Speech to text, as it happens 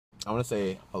I want to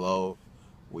say hello.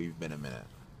 We've been a minute.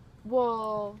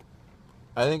 Well,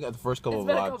 I think at the first couple of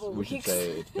vlogs, we should weeks.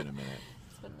 say it's been a minute.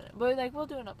 It's been a minute. But like, we'll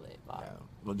do an update vlog. Yeah,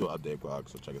 we'll do an update vlog,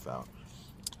 so check us out.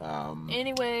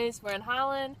 Anyways, we're in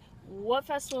Holland. What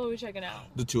festival are we checking out?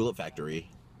 The Tulip Factory.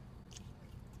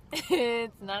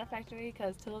 It's not a factory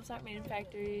because tulips aren't made in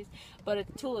factories, but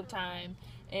it's Tulip Time.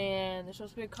 And there's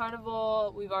supposed to be a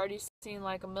carnival. We've already seen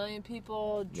like 1 million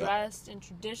people dressed in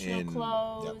traditional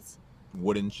clothes.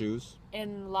 Wooden shoes.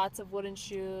 And lots of wooden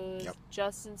shoes. Yep.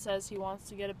 Justin says he wants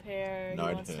to get a pair. No,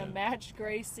 he wants to match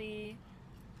Gracie.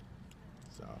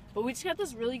 So. But we just got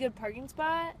this really good parking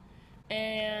spot,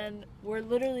 and we're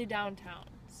literally downtown.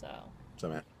 So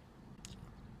man.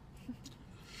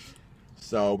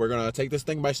 So we're gonna take this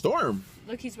thing by storm.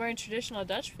 Look, he's wearing traditional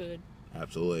Dutch food.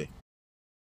 Absolutely.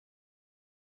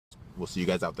 We'll see you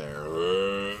guys out there.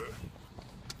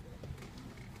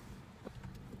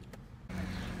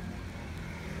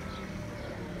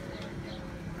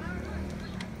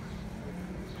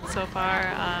 So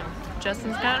far,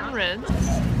 Justin's gotten ribs.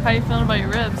 How are you feeling about your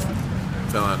ribs?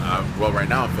 Feeling well. Right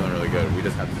now, I'm feeling really good. We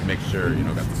just have to make sure,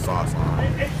 got the sauce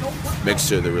on. Make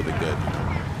sure they're really good.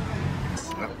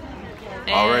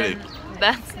 Already.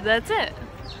 That's it. Yep.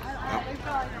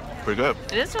 Pretty good.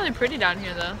 It is really pretty down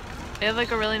here, though. They have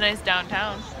like a really nice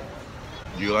downtown.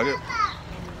 You like it?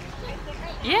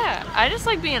 Yeah, I just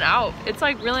like being out. It's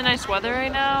like really nice weather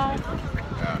right now.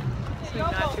 Yeah. It's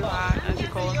like not too hot, not too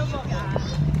cold.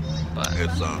 But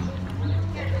it's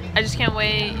I just can't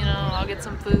wait. I'll get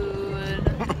some food.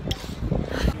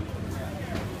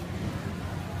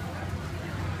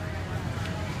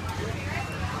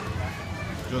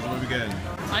 Joseph, what we getting?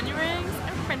 Onion rings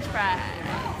and French fries.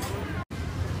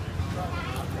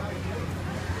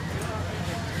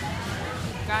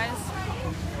 Guys,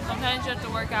 sometimes you have to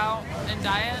work out and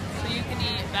diet so you can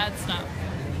eat bad stuff.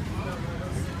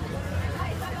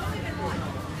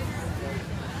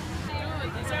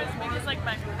 Dude, these are as big as like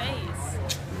my face.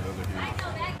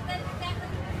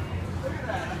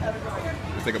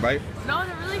 Let's take a bite? No,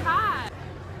 they're really hot.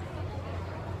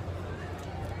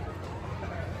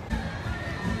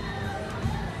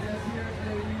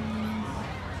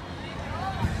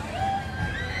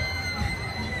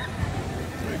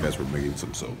 Guys, we're making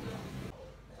some soap.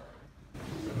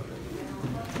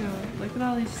 Dude, look at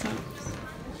all these soaps.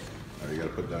 You gotta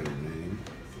put down your name.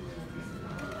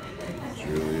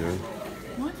 Julia.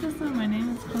 What? That's not my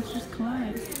name. It's Cultures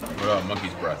Collide. What about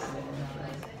monkey's breath?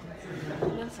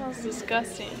 That sounds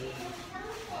disgusting.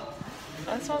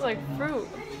 That smells like fruit.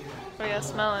 I gotta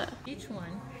smell it. Each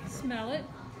one, smell it,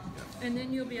 and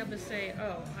then you'll be able to say,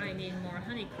 oh, I need more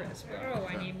Honeycrisp, or oh,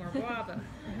 I need more guava.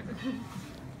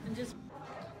 And just...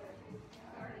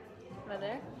 Am I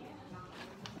there?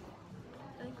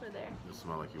 I think we're there. Does it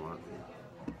smell like you want it?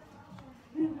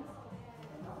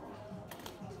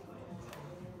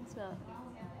 Smell it.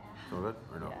 Smell good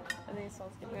or no? Yeah, I think it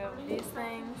smells good. We have these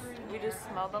things. We just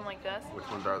smell them like this. Which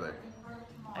ones are they?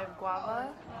 I have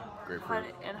guava,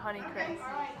 Grapefruit. and Honeycrisp.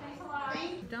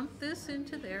 dump this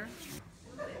into there.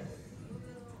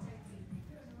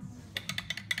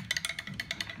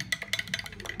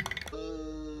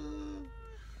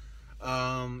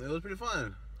 It was pretty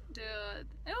fun. Dude,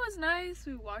 it was nice.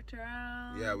 We walked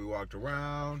around. Yeah, we walked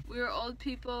around. We were old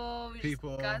people. We just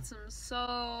got some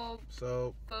soap.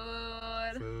 Food.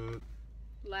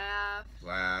 Laughed.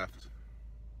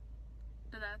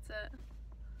 And that's it.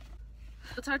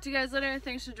 We'll talk to you guys later.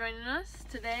 Thanks for joining us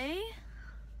today.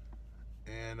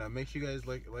 And make sure you guys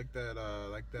like this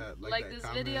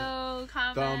comment, video,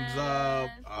 comment, thumbs up,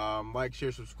 like,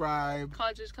 share, subscribe.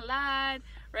 Cultures Collide.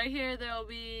 Right here there will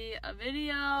be a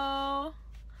video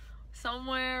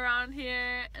somewhere around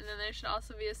here, and then there should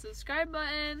also be a subscribe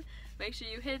button. Make sure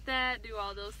you hit that, do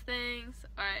all those things.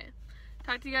 Alright,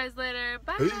 talk to you guys later.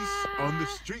 Bye. Peace on the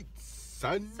streets,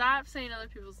 son. Stop saying other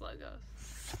people's logos.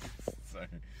 Sorry.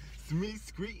 Smee,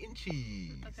 Screet, and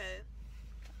Cheese. Okay,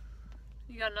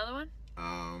 you got another one?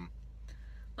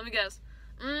 Let me guess.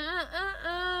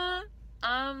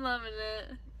 I'm loving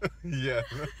it. Yeah.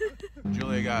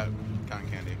 Julia got cotton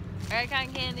candy. Alright,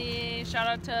 cotton candy. Shout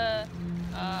out to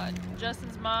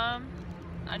Justin's mom.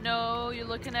 I know you're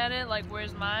looking at it like,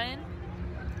 where's mine?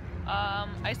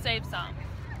 I saved some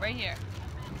right here.